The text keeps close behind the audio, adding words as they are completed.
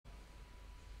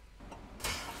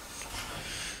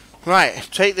Right,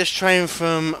 take this train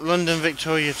from London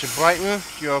Victoria to Brighton.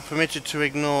 You are permitted to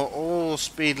ignore all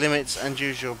speed limits and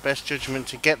use your best judgment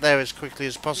to get there as quickly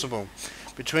as possible.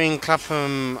 Between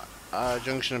Clapham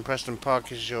Junction and Preston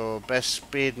Park is your best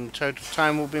speed and total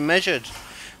time will be measured.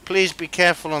 Please be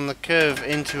careful on the curve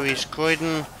into East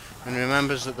Croydon and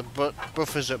remember that the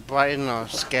buffers at Brighton are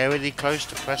scarily close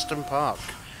to Preston Park.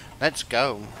 Let's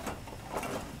go.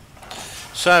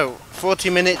 So,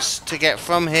 40 minutes to get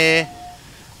from here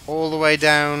all the way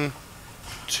down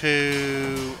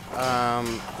to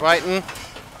Brighton.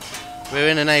 We're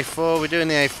in an A4, we're doing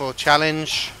the A4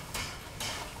 challenge.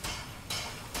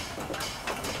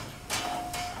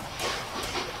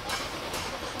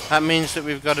 That means that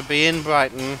we've got to be in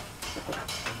Brighton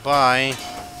by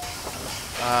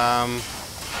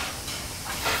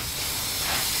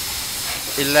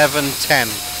 11:10.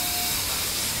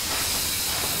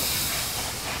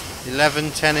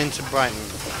 11:10 into Brighton.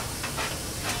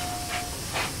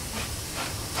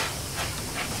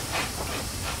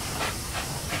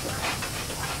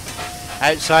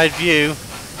 Outside view.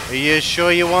 Are you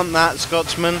sure you want that,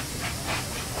 Scotsman?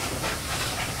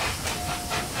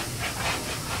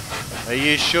 Are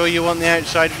you sure you want the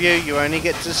outside view? You only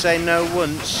get to say no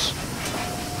once.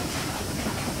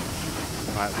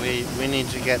 Right, we need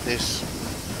to get this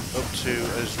up to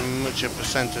as much a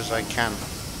percent as I can.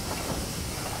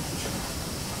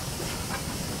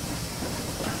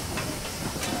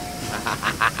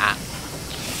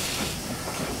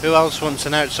 Who else wants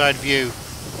an outside view?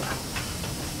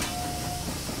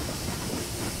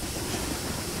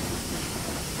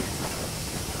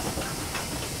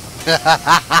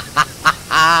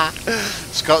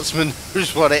 Scotsman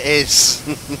knows what it is.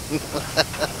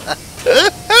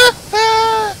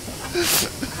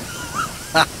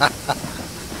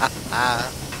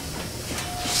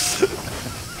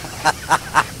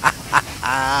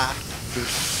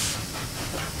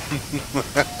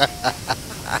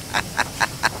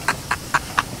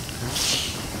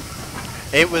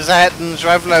 It was Ayrton's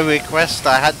Revlo request,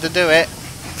 I had to do it.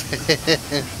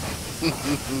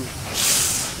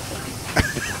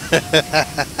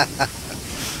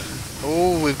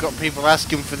 Oh, we've got people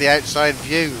asking for the outside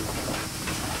view.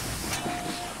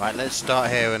 Right, let's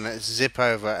start here and let's zip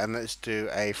over and let's do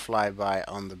a flyby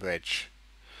on the bridge,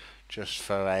 just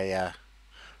for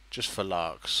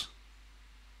larks.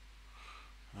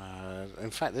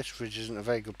 In fact, this bridge isn't a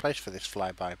very good place for this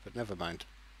flyby, but never mind.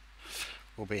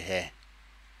 We'll be here.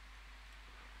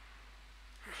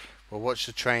 We'll watch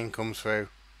the train come through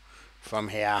from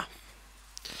here.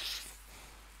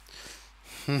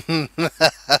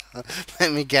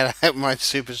 Let me get out my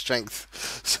super strength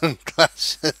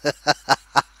sunglasses.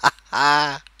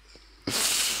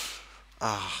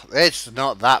 It's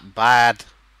not that bad.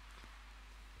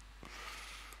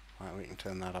 Right, we can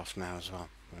turn that off now as well.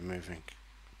 We're moving.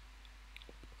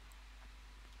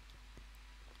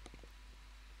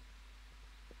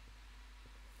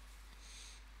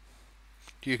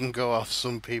 You can go off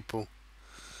some people.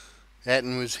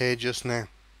 Ayrton was here just now.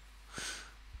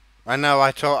 I know,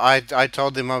 I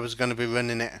told him I was going to be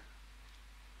running it.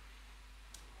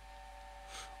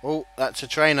 Oh, that's a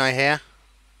train I hear.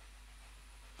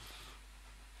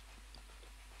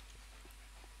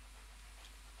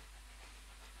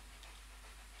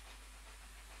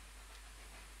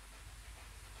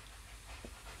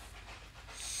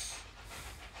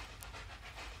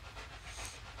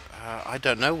 I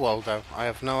don't know, Waldo. I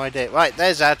have no idea. Right,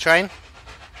 there's our train.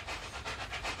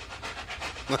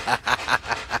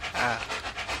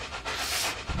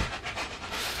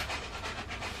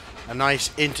 A nice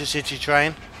intercity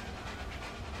train.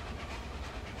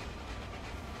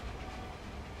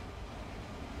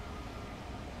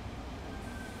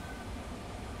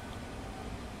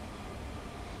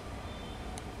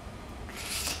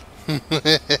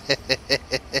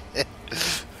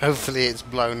 Hopefully it's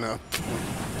blown up.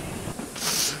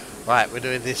 Right, we're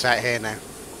doing this out here now.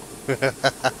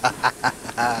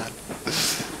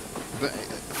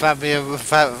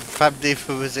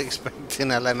 Fabdifa was expecting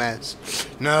LMS.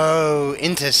 No,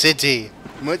 intercity.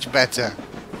 Much better.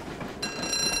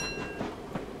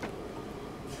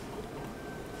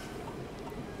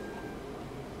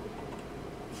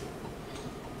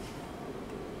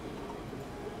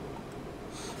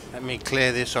 Let me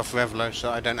clear this off Revlo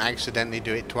so I don't accidentally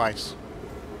do it twice.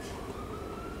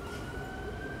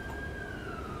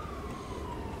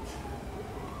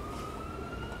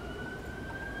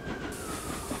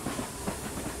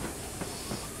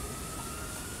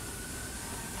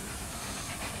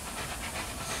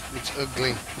 It's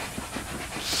ugly.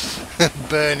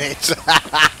 Burn it.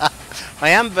 I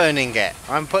am burning it.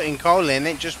 I'm putting coal in,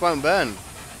 it just won't burn.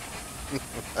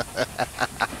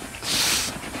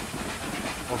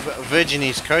 Virgin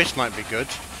East Coast might be good.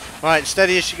 Right,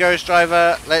 steady as she goes,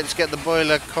 driver. Let's get the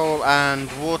boiler, coal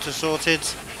and water sorted.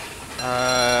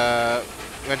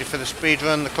 Ready for the speed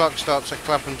run. The clock starts at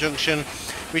Clapham Junction.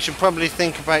 We should probably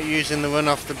think about using the run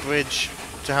off the bridge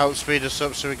to help speed us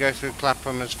up, so we go through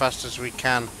Clapham as fast as we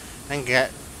can and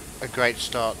get a great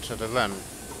start to the run.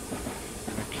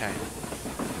 Okay.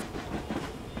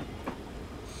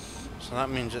 So that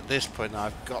means at this point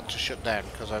I've got to shut down,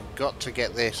 because I've got to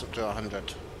get this up to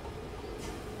 100.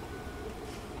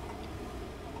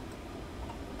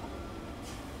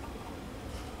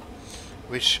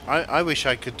 I wish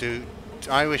I could do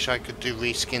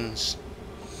reskins.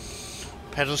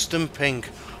 Pedal stumping.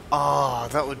 Ah,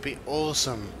 that would be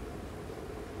awesome.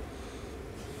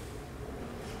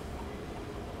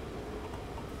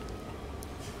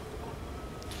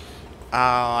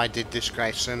 Ah, I did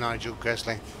disgrace Sir Nigel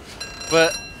Gresley.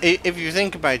 But if you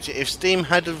think about it, if Steam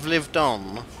had have lived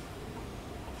on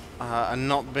and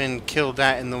not been killed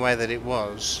out in the way that it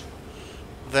was,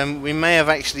 then we may have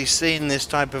actually seen this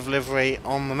type of livery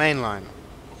on the main line,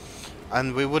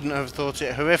 and we wouldn't have thought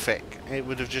it horrific. It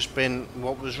would have just been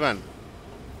what was run.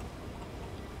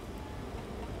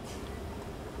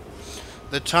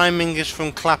 The timing is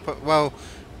from Clapham. Well,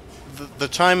 the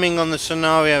timing on the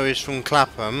scenario is from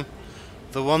Clapham.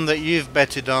 The one that you've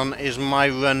betted on is my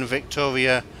run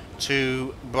Victoria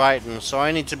to Brighton, so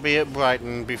I need to be at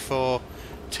Brighton before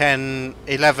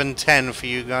 11:10 for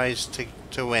you guys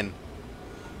to win.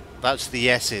 That's the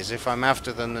yeses. If I'm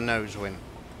after them, the no's win.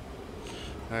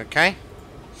 Okay.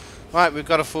 Right, we've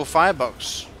got a full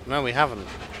firebox. No, we haven't.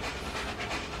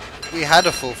 We had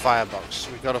a full firebox.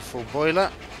 We've got a full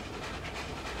boiler.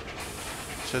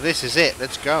 So this is it.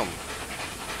 Let's go.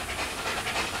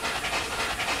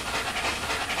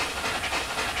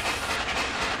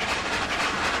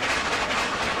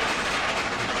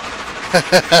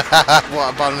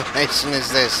 What abomination is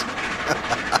this?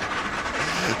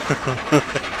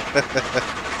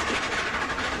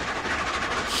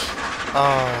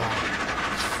 Oh,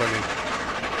 it's funny.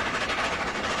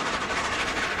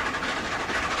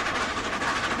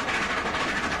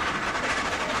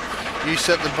 You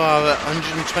set the bar at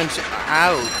 120.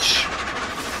 Ouch.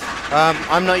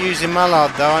 I'm not using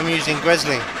Mallard though, I'm using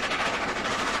Gresley.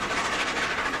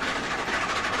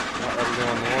 What will do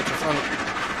on the waterfront?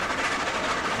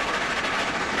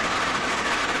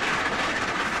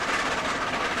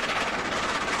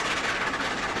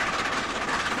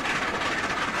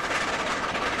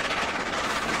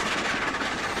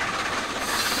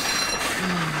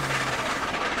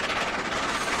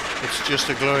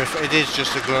 It is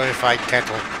just a glorified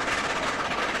kettle.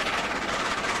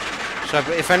 So,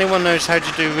 but if anyone knows how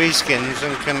to do reskins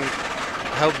and can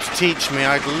help to teach me,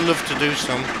 I'd love to do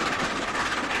some.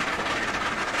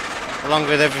 Along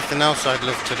with everything else I'd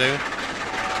love to do.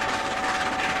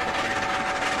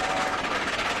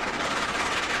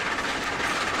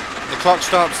 The clock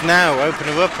starts now. Open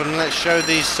her up and let's show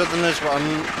these southerners what a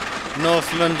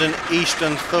North London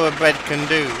Eastern thoroughbred can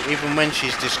do, even when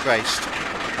she's disgraced.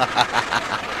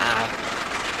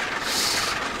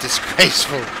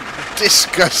 Disgraceful,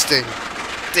 disgusting,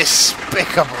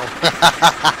 despicable.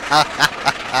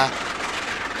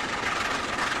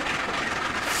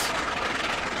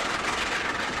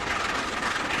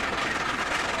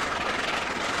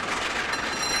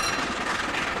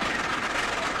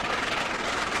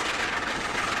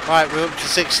 Right, we're up to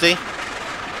 60.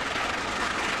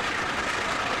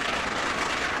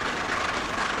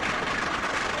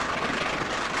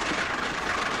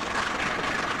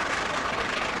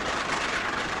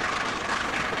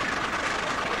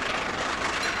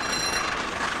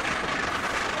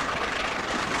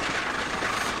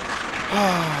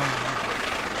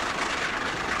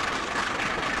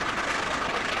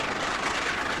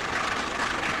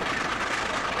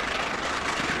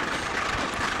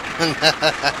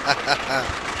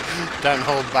 Don't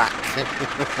hold back.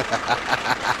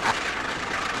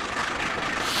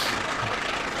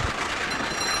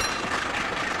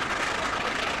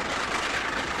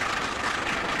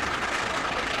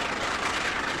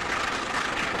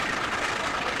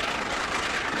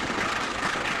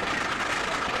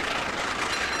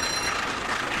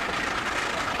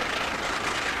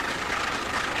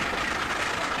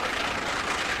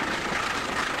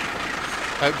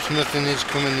 Hopes nothing is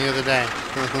coming the other day.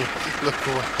 Look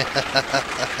away.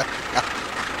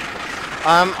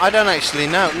 I don't actually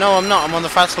know. No, I'm not. I'm on the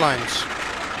fast lines.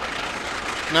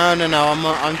 No.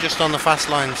 I'm just on the fast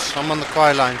lines. I'm on the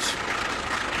quiet lines.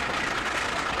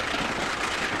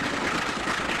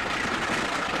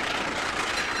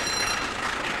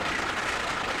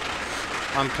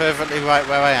 I'm perfectly right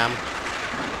where I am.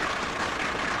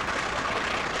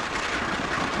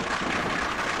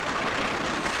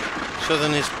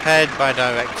 Southern is paired by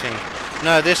directing.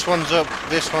 No, this one's up,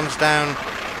 this one's down,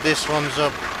 this one's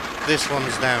up, this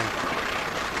one's down.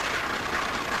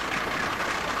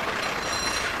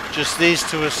 Just these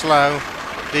two are slow,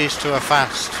 these two are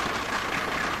fast.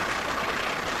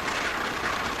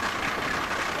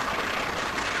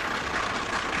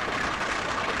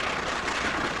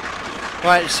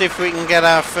 Right, see if we can get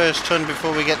our first ton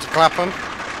before we get to Clapham.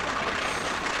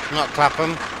 Not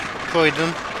Clapham,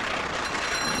 Croydon.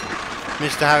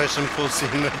 Mr. Harrison pulls the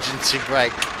emergency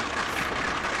brake.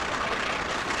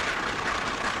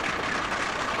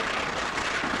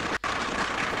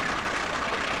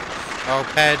 Oh,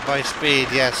 paired by speed,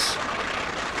 yes.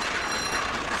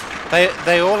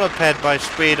 They all are paired by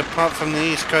speed apart from the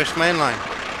East Coast Main Line.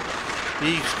 The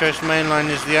East Coast Main Line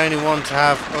is the only one to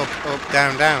have up, up,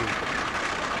 down, down.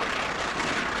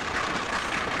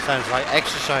 Sounds like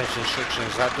exercise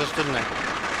instructions, that does, doesn't it?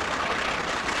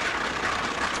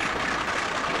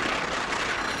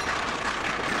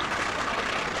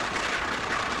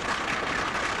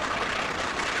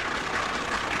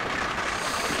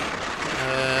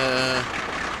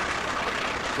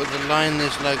 But the line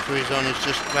this loco is on is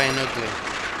just plain ugly.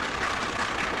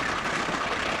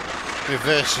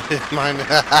 Reverse with mine.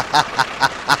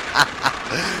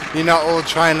 You're not all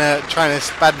trying to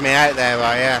spad me out there,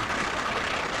 are you?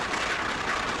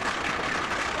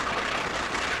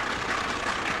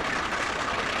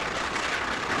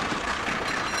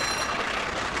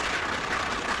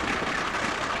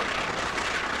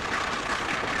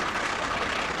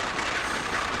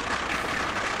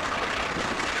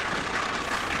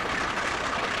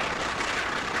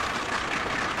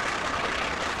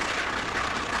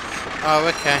 Oh,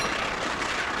 okay.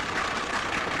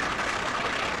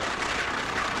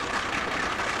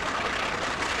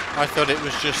 I thought it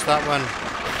was just that one.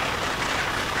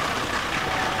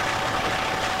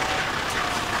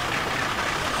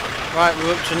 Right,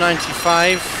 we're up to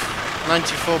 95,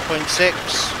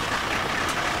 94.6.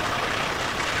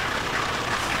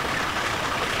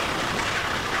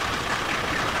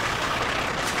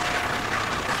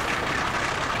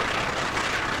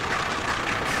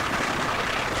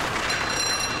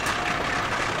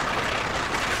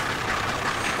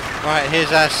 Right,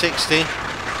 here's our 60. We've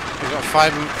got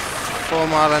 4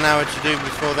 mile an hour to do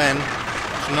before then.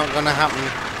 It's not going to happen.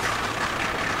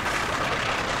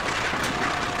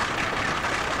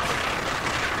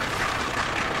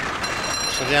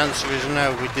 So the answer is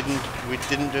no. We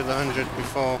didn't do the 100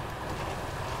 before.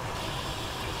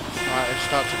 Right, let's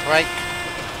start to brake.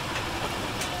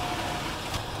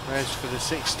 There's for the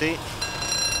 60.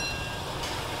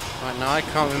 Right, now I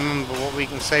can't remember what we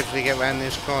can safely get around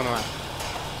this corner at.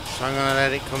 So I'm going to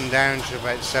let it come down to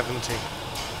about 70.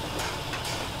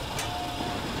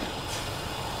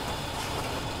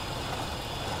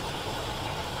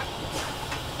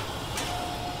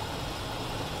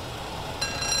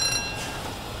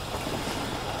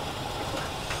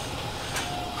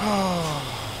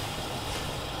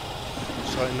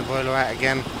 Sorting the boiler out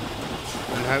again,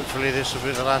 and hopefully this will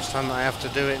be the last time that I have to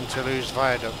do it until Lewes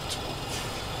Viaduct.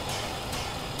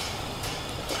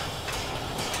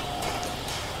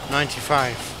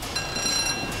 95.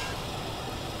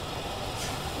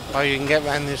 Oh, you can get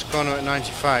round this corner at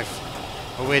 95.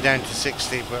 Well, we're down to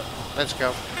 60, but let's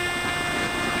go.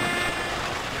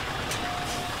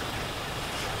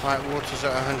 Right, water's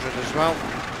at 100 as well.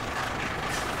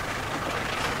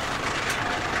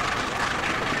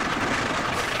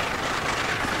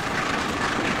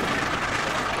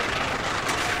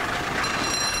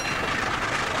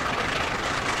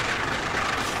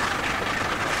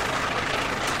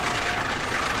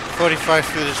 .45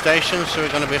 through the station, so we're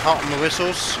going to be hot on the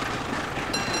whistles.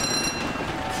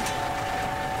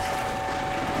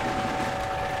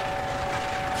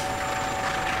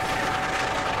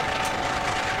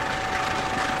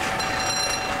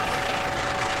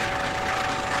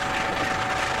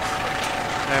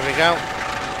 There we go.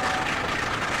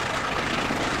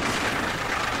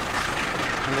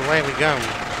 And away we go.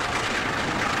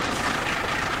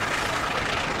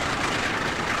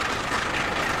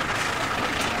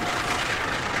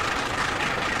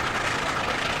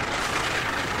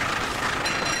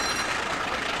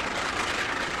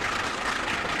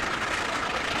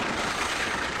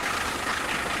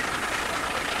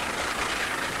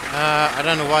 I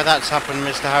don't know why that's happened,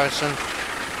 Mr. Harrison.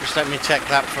 Just let me check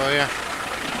that for you.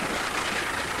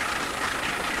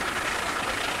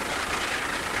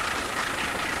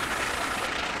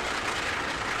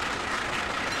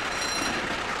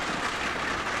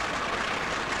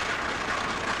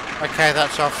 Okay,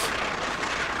 that's off.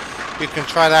 You can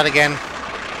try that again.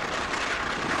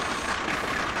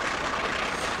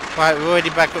 Right, we're already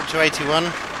back up to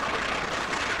 81.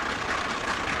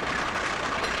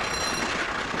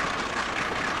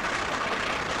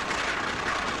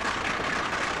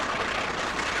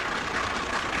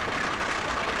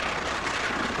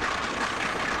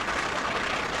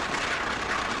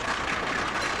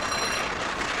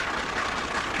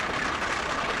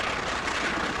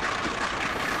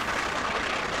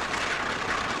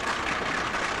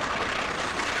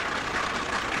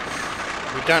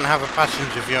 We don't have a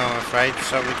passenger view, I'm afraid,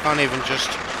 so we can't even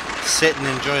just sit and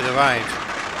enjoy the ride.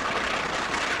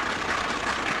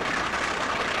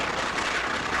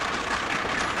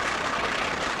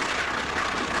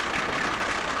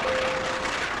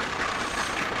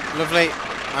 Lovely.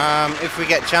 If we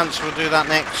get a chance, we'll do that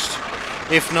next.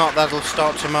 If not, that'll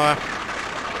start tomorrow.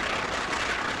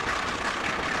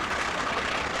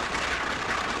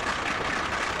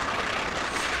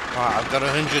 Right, I've got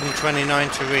 129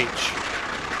 to reach.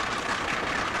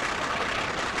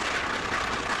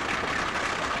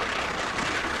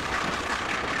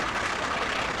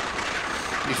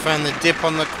 We found the dip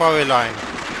on the quarry line.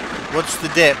 What's the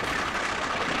dip?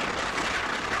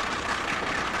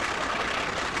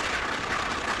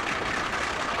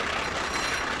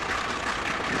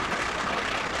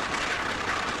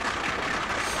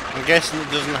 I'm guessing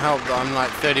it doesn't help that I'm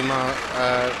like 30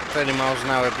 miles an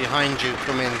hour behind you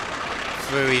coming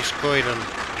through East Croydon.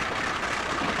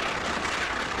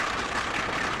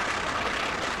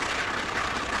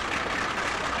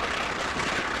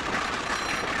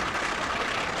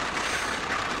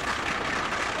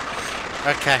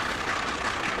 Okay.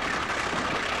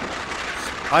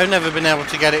 I've never been able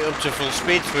to get it up to full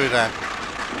speed through there.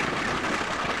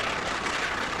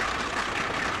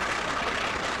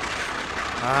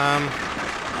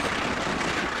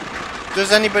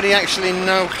 Does anybody actually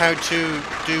know how to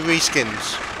do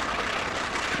reskins?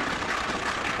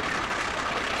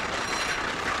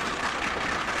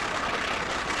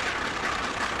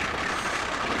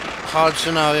 Hard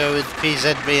scenario with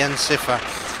PZB and Cipher.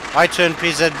 I turn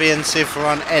PZB and Cipher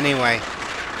on anyway.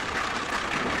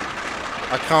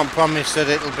 I can't promise that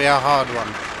it'll be a hard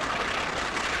one.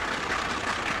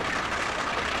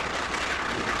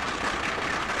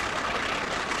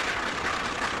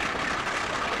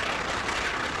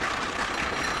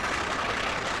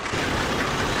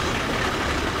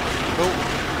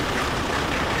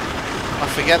 I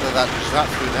forget that does that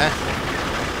through there.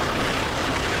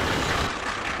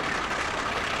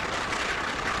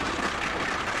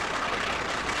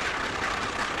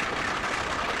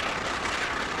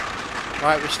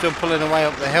 Right, we're still pulling away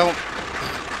up the hill.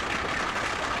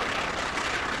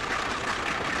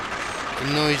 The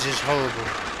noise is horrible.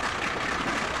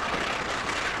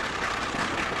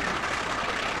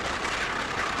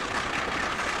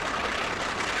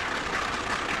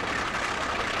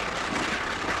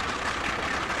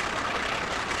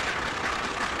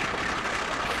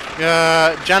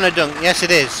 Janadunk, yes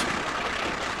it is.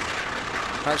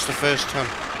 That's the first ton.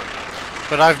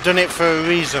 But I've done it for a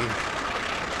reason.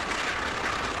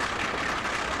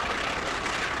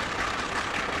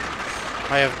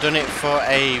 I have done it for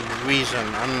a reason,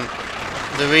 and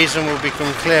the reason will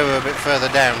become clearer a bit further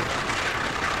down.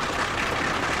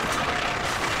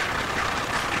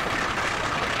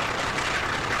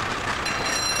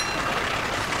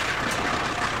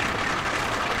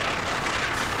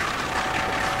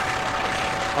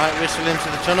 Right, whistle into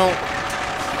the tunnel.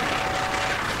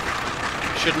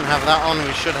 We shouldn't have that on,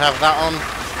 we should have that on.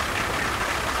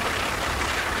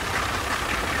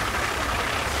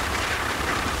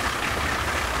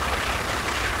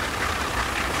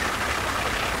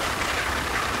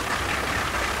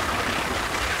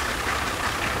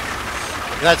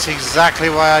 That's exactly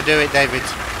why I do it, David.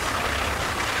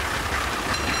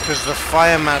 Because the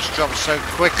fire mass drops so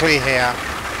quickly here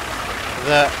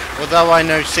that although I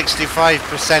know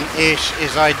 65%-ish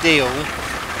is ideal,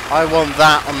 I want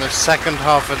that on the second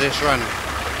half of this run.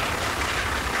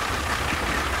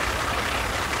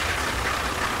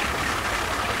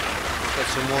 Get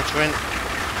some water in.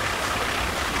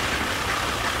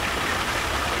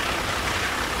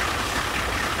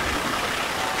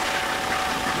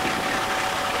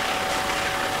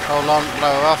 Hold on,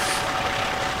 blow her off.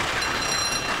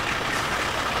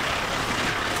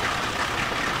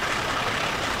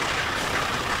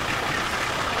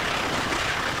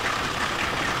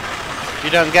 You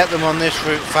don't get them on this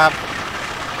route, Fab.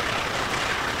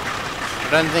 I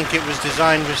don't think it was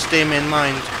designed with steam in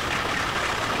mind.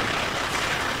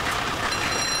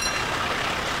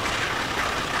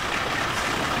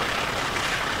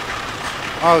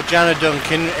 Oh, Janadunk,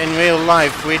 in real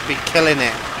life we'd be killing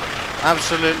it.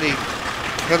 Absolutely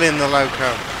killing the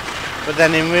loco. but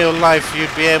then in real life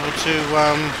you'd be able to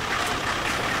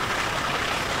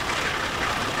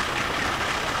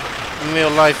in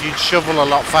real life you'd shovel a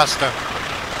lot faster.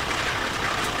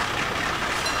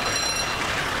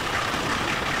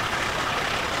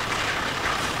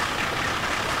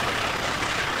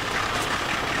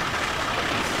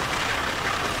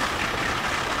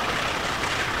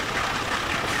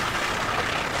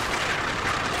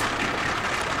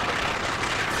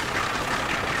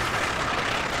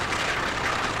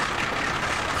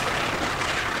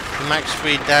 Max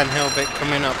speed downhill bit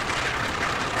coming up.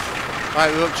 Right,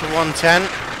 we're up to 110.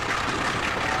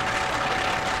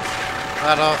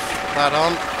 That off, that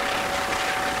on.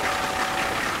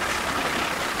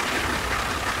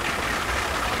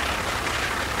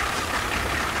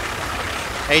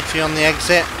 $80 on the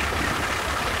exit.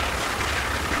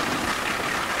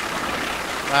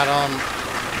 That on,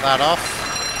 that off.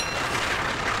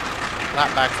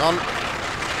 That back on.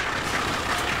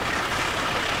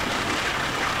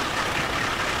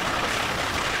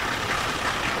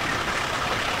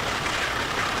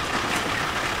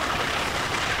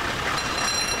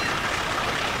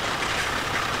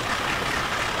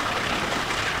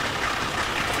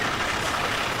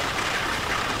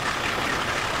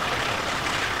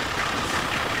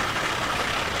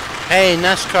 Hey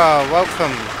NASCAR,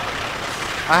 welcome.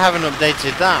 I haven't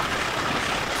updated that.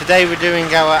 Today we're doing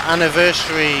our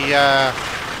anniversary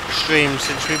stream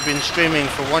since we've been streaming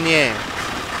for 1 year.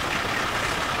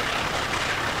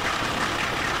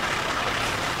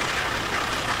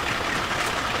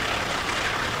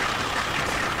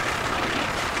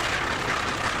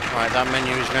 Right, that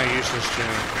menu is now useless to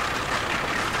me.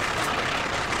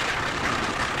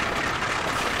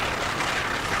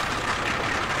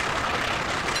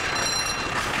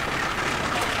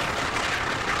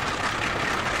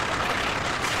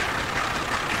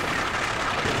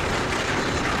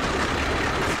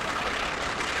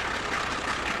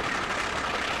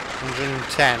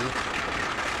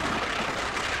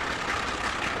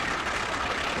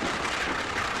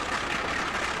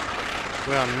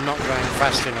 We are not going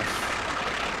fast enough.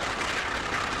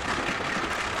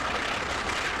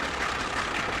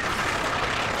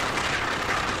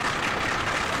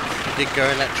 We did go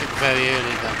electric very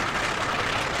early then.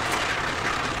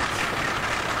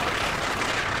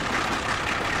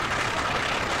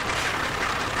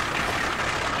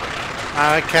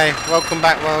 Okay, welcome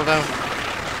back, Waldo.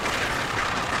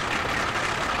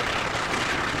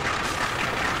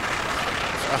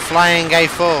 A flying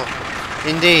A4,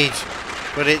 indeed,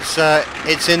 but it's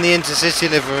in the intercity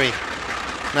livery,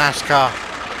 NASCAR,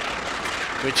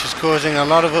 which is causing a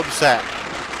lot of upset.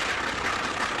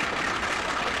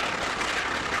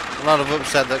 A lot of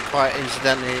upset that, quite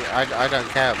incidentally, I don't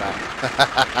care about.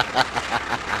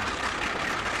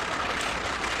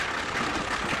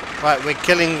 Right,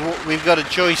 we've got a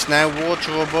choice now,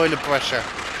 water or boiler pressure.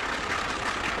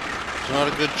 It's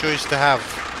not a good choice to have.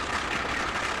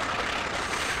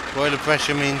 Boiler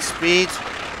pressure means speed,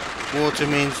 water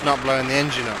means not blowing the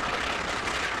engine up.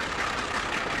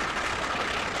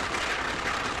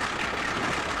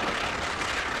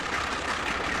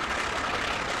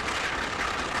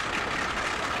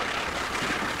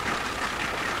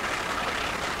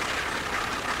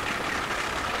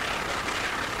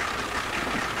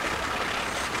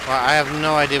 Right, I have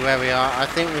no idea where we are. I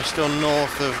think we're still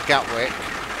north of Gatwick.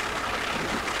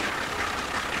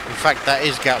 In fact, that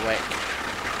is Gatwick.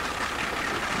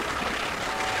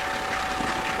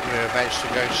 We're about to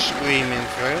go screaming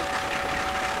through.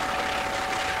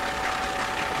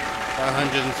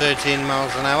 113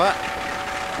 miles an hour.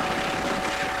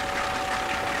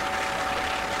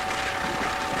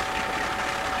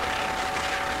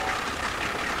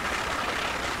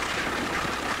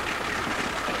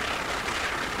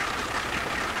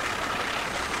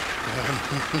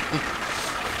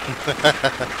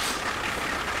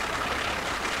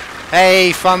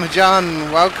 Hey, Farmer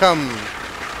John, welcome.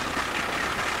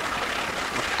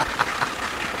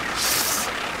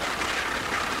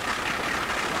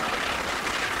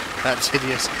 That's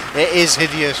hideous. It is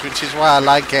hideous, which is why I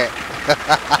like it.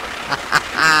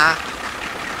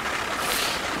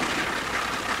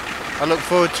 I look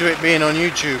forward to it being on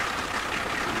YouTube.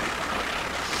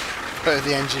 Put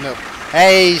the engine up.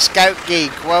 Hey, Scout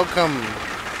Geek, welcome.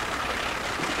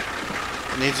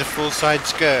 It needs a full side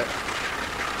skirt.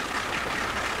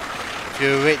 If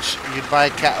you were rich, you'd buy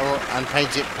cattle and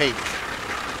paint it pink.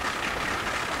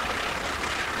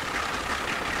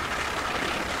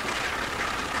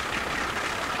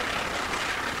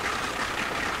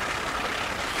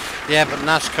 Yeah, but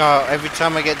NASCAR, every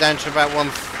time I get down to about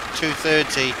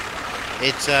 230,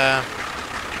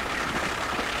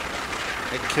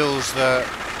 it kills the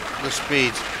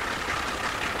speed.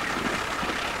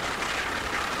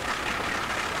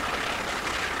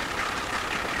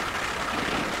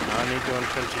 I need you on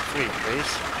 23,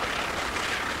 please.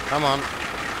 Come on.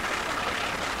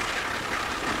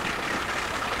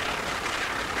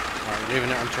 Right, leaving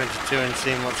it on 22 and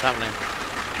seeing what's happening.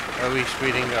 Are we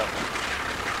speeding up?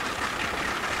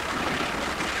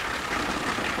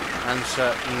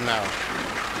 Answer, no.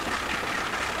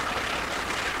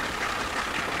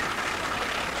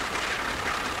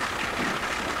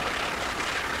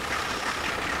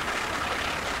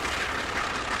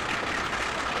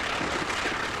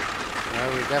 No,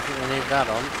 we definitely need that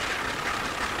on.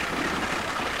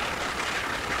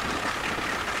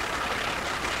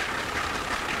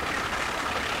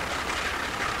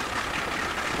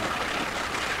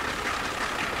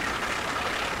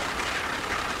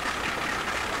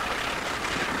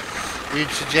 You'd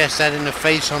suggest adding a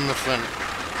face on the front.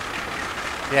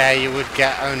 Yeah, you would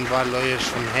get owned by lawyers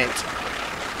from hit.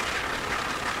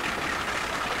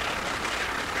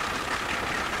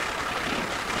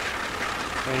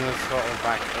 Bring the throttle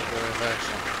back at the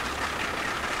reversal.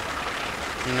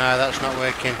 No, that's not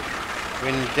working.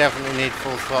 We definitely need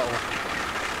full throttle.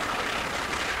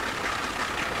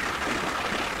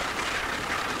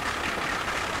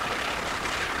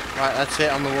 Right, that's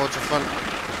it on the waterfront.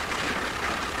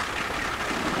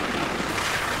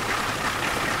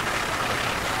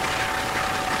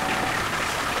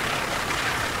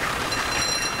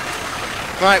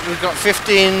 Right, we've got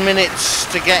 15 minutes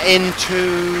to get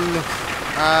into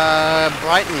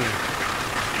Brighton.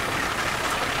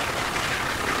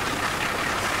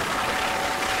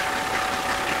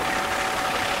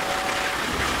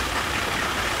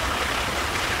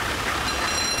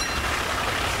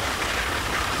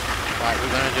 Right, we're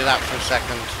going to do that for a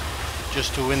second,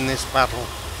 just to win this battle.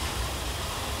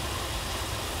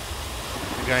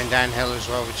 We're going downhill as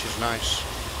well, which is nice.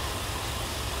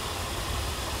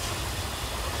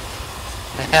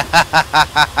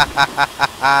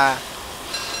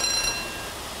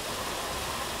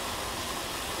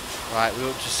 Right, we're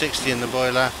up to 60 in the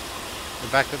boiler.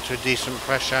 We're back up to a decent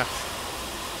pressure.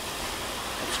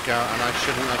 Let's go, and I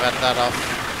shouldn't have had that off.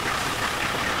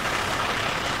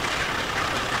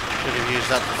 Should have used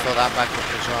that to fill that back up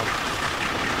as well.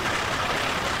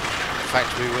 In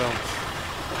fact, we will.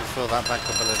 We'll fill that back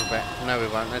up a little bit. No, we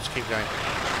won't. Let's keep going.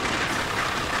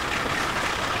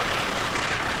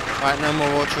 Right, no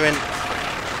more water in.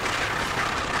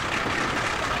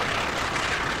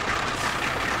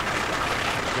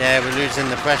 Yeah, we're losing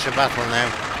the pressure battle now.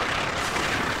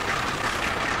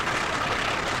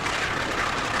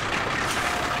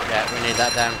 Yeah, we need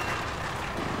that down.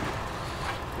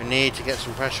 We need to get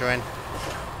some pressure in.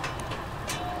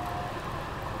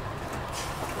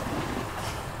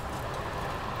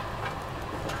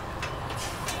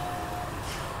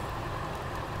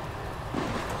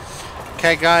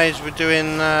 Okay guys,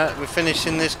 we're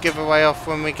finishing this giveaway off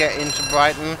when we get into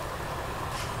Brighton.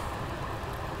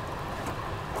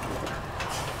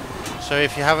 So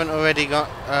if you haven't already got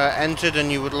entered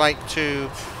and you would like to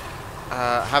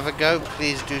have a go,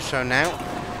 please do so now.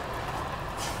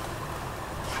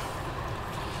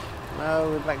 No,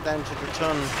 we're back down to the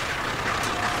ton.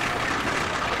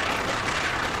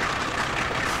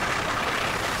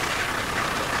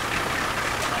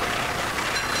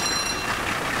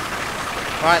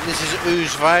 Right, this is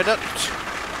Ouse Viaduct.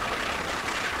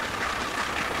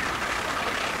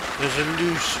 There's a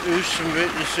loose Ouse and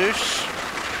British Ouse.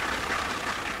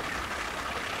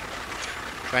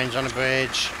 Trains on a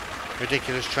bridge.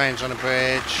 Ridiculous trains on a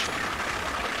bridge.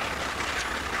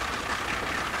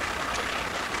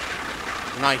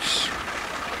 Nice.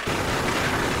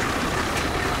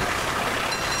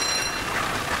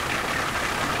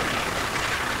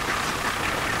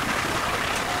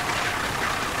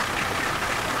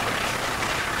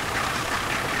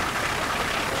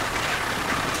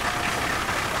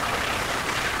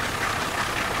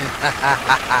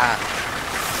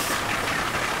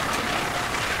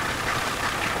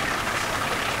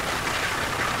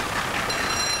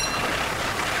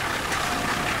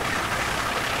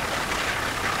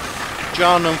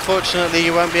 John, unfortunately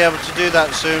you won't be able to do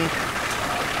that soon.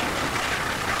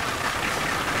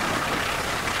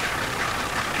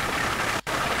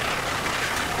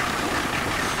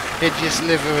 Hideous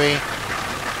livery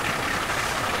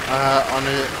on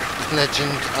a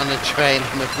legend on a train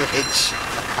on a bridge.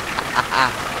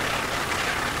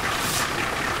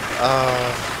 Oh.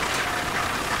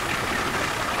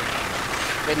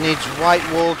 It needs white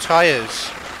wall tyres.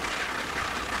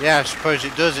 Yeah, I suppose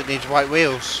it does. It needs white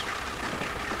wheels.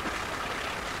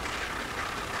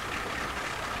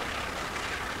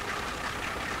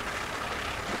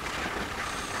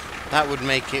 That would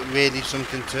make it really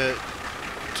something to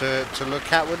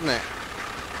look at, wouldn't it?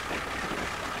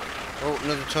 Oh,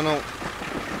 another tunnel.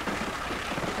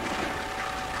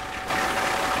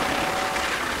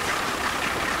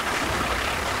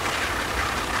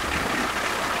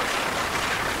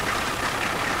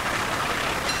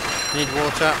 Need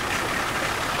water.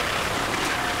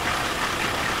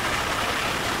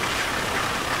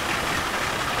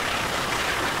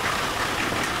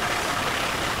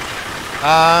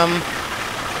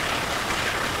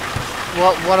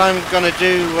 What I'm going to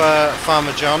do,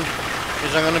 Farmer John,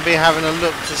 is I'm going to be having a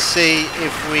look to see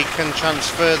if we can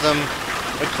transfer them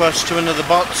across to another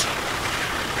bot.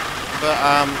 But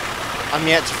I'm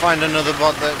yet to find another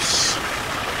bot that's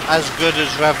as good as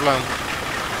Revlon.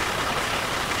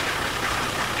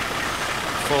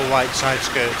 Full white side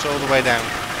skirts all the way down.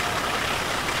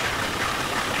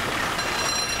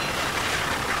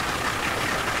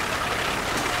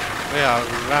 We are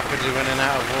rapidly running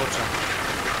out of water.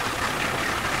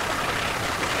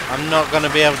 I'm not going to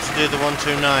be able to do the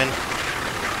 129.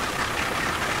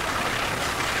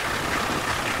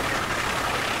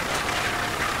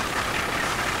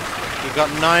 We've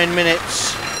got 9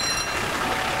 minutes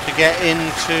to get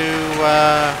into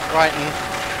Brighton.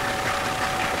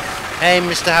 Hey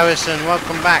Mr. Harrison,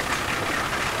 welcome back.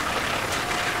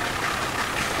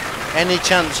 Any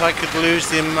chance I could lose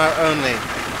the emote only?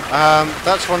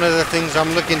 That's one of the things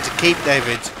I'm looking to keep,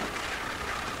 David.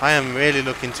 I am really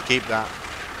looking to keep that.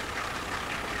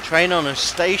 Train on a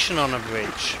station on a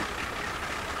bridge.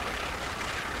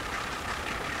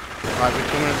 Right, we're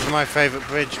coming up to my favourite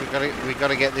bridge. We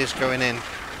gotta get this going in.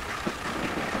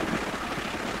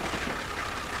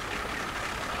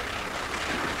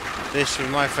 This was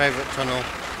my favourite tunnel.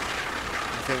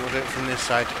 I think we'll do it from this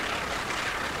side.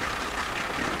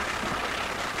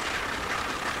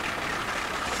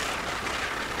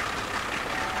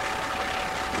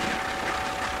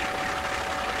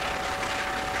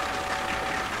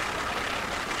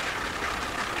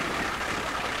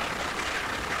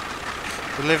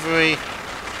 Delivery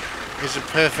is a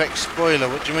perfect spoiler.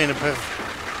 What do you mean a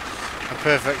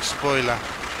perfect spoiler?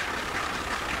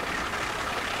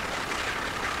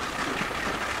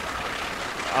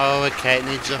 Oh, okay, it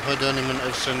needs a hood ornament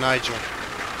of Sir Nigel.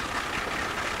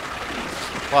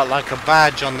 What, like a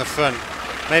badge on the front?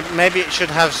 Maybe it should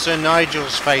have Sir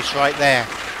Nigel's face right there.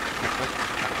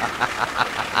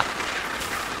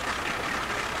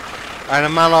 And a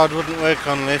mallard wouldn't work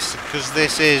on this, because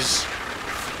this is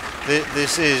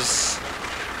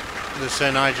the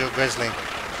Sir Nigel Grizzly.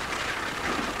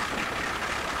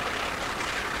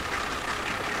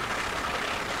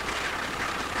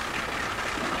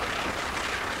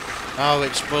 Oh,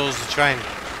 it spoils the train.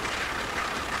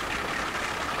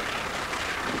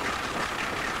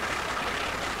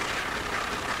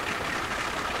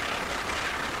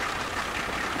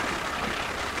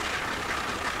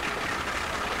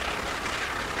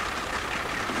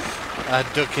 A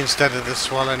duck instead of the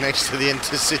swallow next to the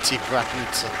intercity brand.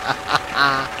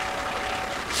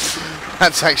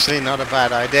 That's actually not a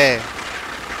bad idea.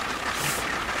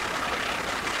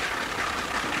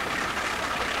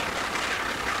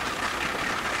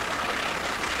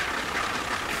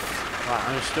 Right,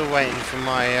 I'm still waiting for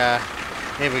my...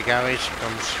 here we go, here she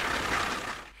comes.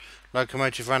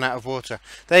 Locomotive ran out of water.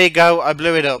 There you go, I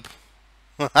blew it up.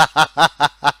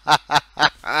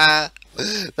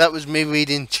 That was me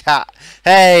reading chat.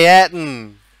 Hey,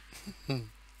 Ayrton!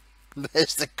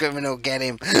 There's the criminal, get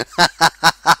him.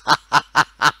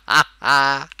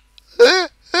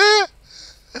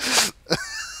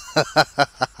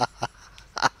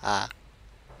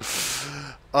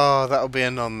 Oh, that'll be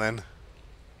a none then.